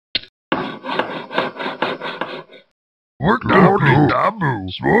Work complete. Dabu.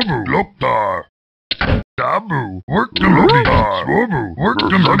 Swobu. Gloktar. Dabu. Work complete. Swobu. Work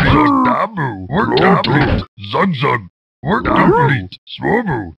complete. Dabu. Work complete. Zug. Work complete.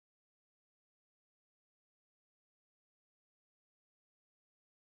 Swobu.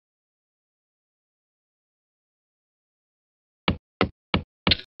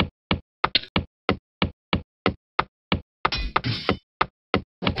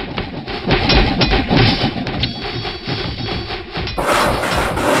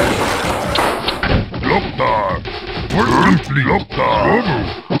 Gloktar. Work complete. Gloktar.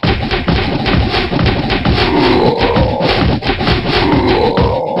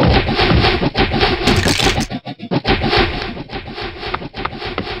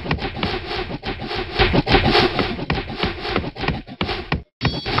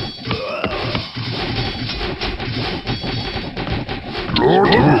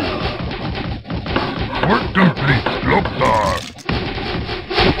 Swobu. Work complete. Gloktar.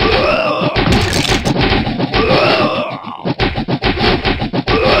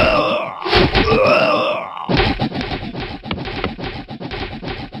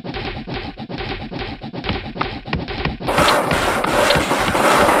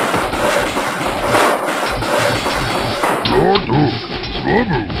 Swobu.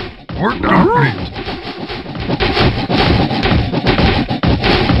 Work complete.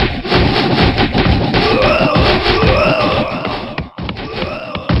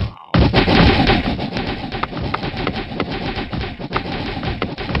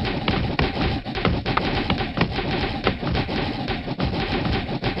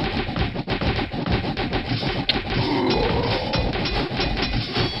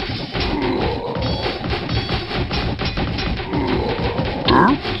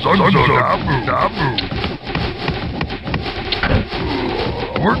 Dabu.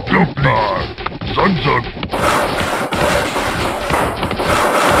 Work complete. Zug.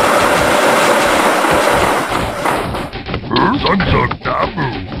 Dabu.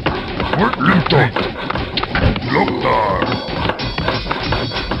 Work complete. Gloktar.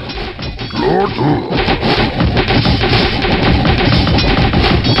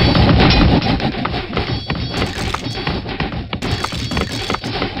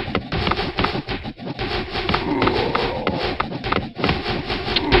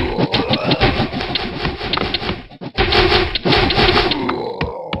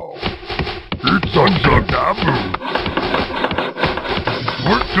 Dabu.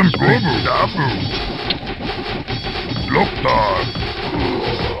 Work complete. Dabu. Gloktar.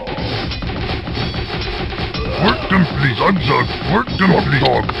 Work complete. Zug. Work complete.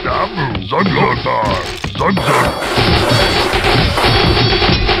 Dabu. Gloktar. Zug. Zug.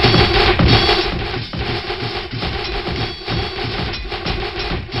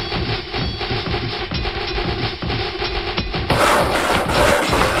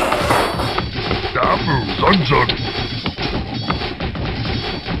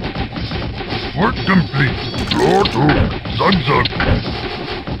 Work complete.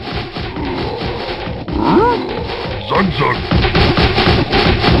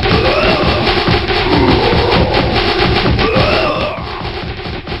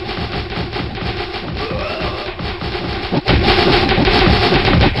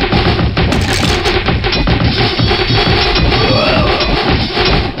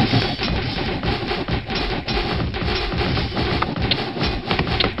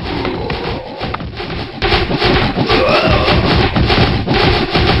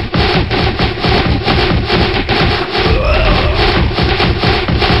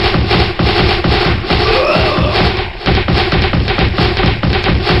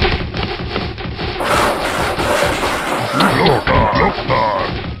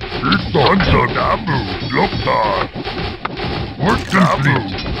 Zug. Dabu. Gloktar. Work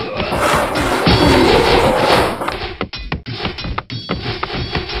complete.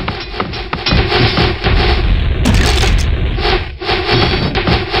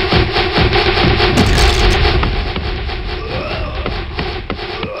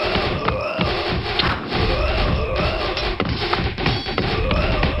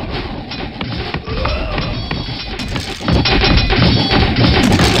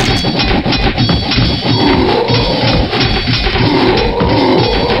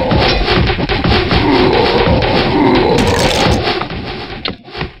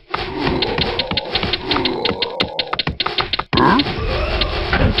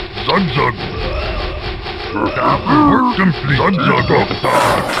 Zug. Work complete. Zug.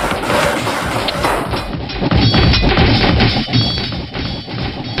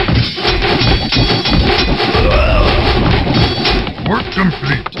 Work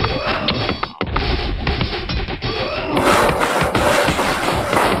complete.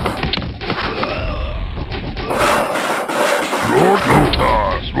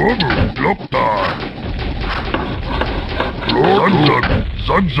 Sunzug.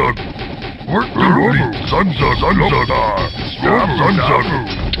 Sunzug. Work complete. Sunzug. Sunzug. Sunzug.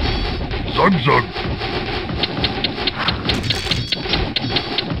 Sunzug.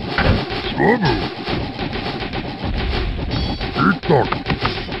 Swobu. Eat-talk.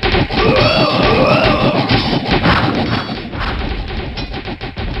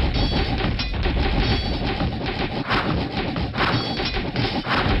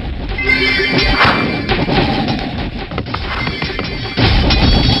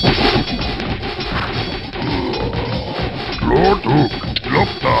 Lord Hook,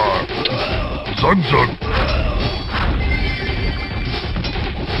 Loktar, Sunzug,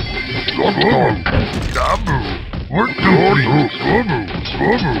 Loktar, Dabu, Work complete, Swobu,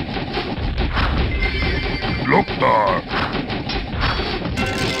 Swobu, Loktar,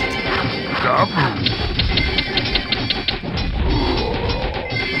 Dabu,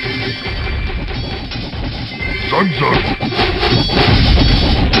 Sunzug,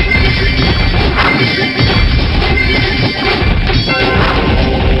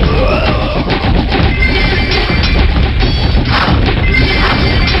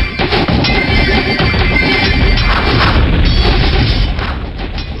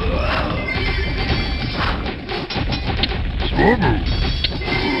 Swobu,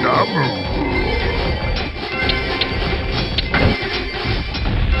 Dabu,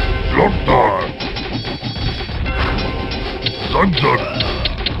 Loktar, Sunzug,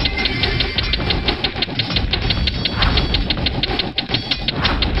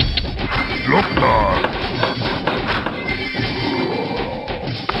 Loktar,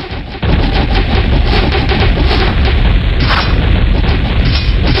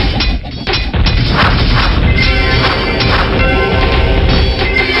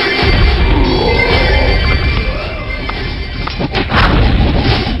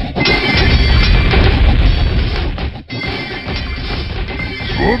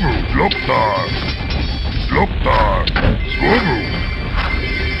 Swobu, Loktar, Loktar, Swobu,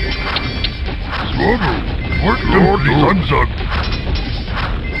 Swobu, Work complete, Sunzug,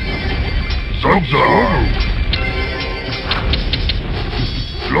 Sunzug,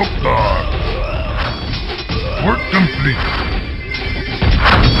 Loktar, Work complete.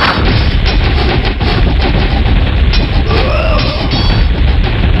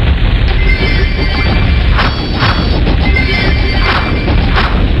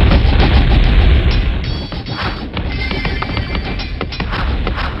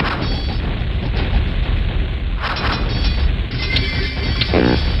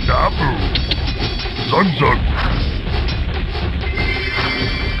 Dabu, Sunzug,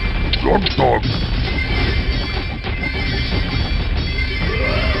 Dog,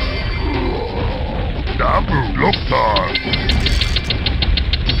 Dabu, Loktar,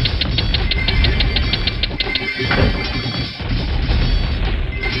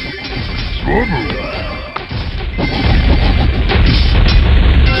 Swobu,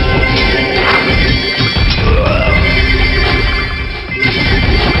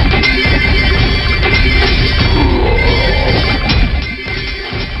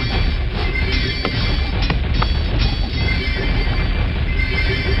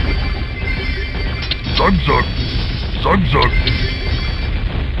 Sunzug, Sunzug,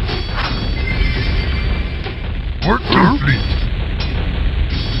 Work complete.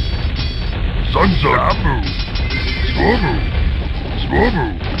 Sunzug, Dabu, Swobu, Swobu,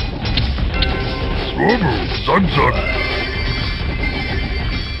 Swobu, Sunzug,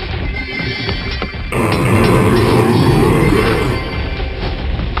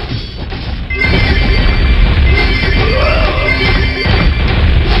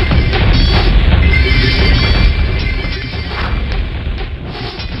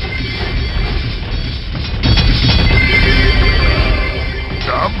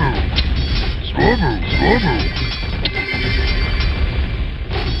 Dabu, Swobu, Swobu,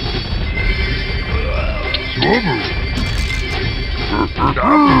 Swobu,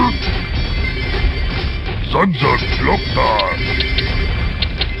 Dabu, Sunzug, Loktar,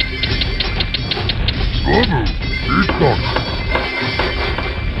 Swobu, Eat-talk,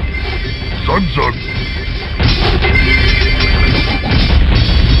 Sunzug,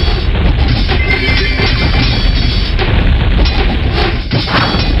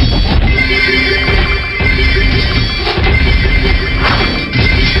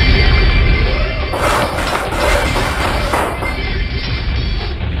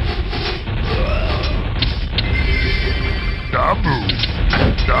 Dabu,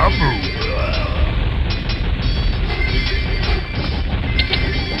 Dabu,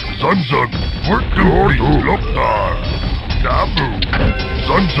 Sunzug, Work complete, Loktar, Dabu,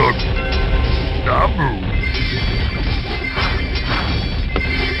 Sunzug, Dabu,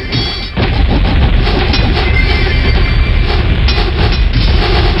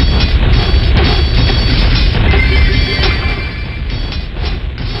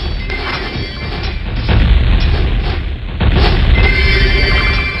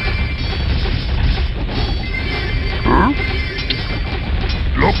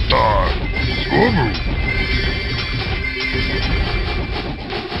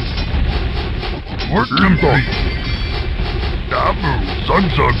 Complete. Dabu,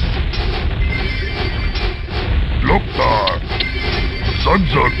 Sunsun. Loktar.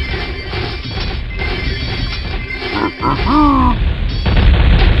 Sunsun.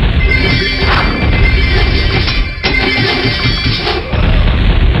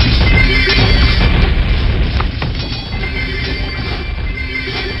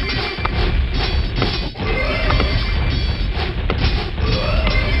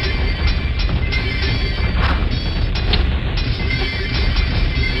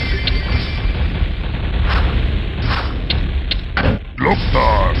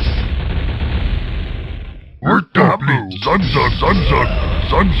 Loktar. Work complete. Sunsun, Sunsun,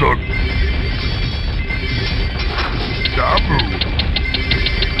 Sunsun. Dabu.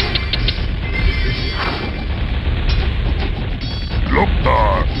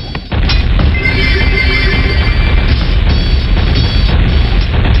 Loktar.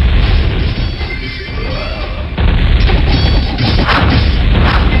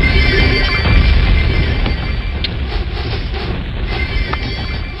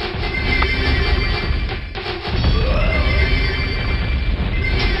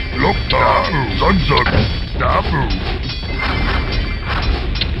 Loktar. Sunsun. Dabu.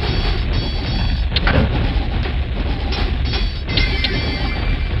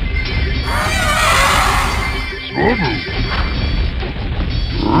 Swobu.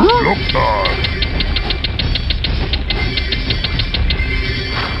 Loktar.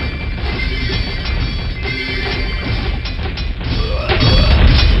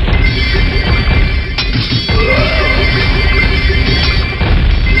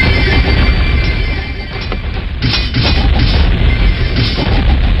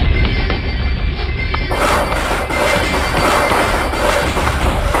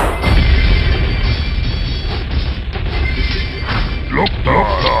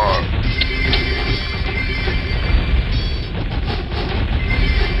 Loktar.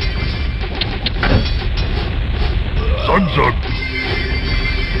 Sunsun.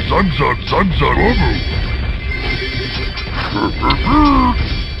 Sunsun, Sunsun. Swobu.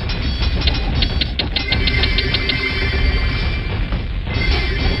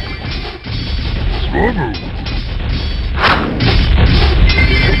 Swobu.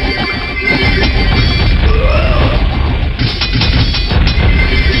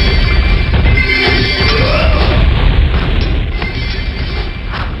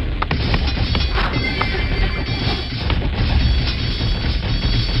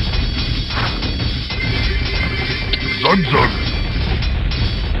 Sunsun.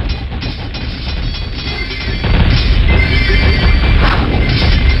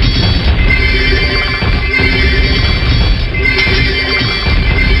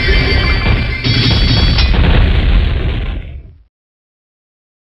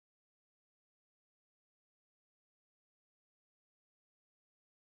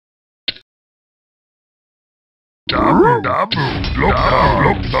 Dabu, Dabu, Loktar,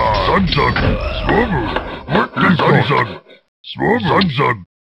 Loktar, Sunsun, Swobu, Work the Sunsun, Swobu, Sunsun.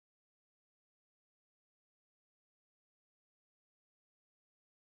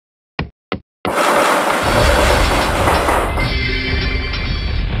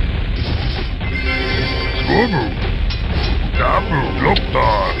 Swobu, Dabu,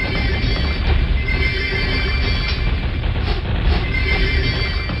 Loktar.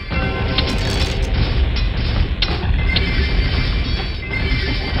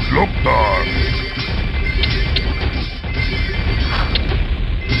 Loktar.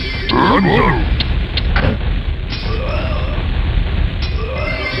 Sunsun.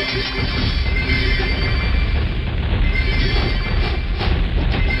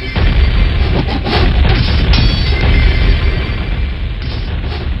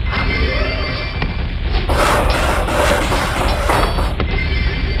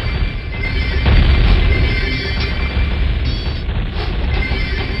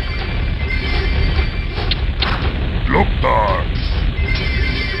 Loktar.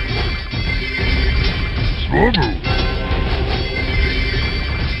 Swobu.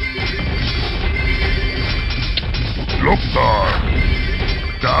 Loktar.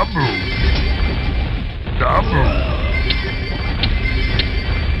 Dabu. Dabu.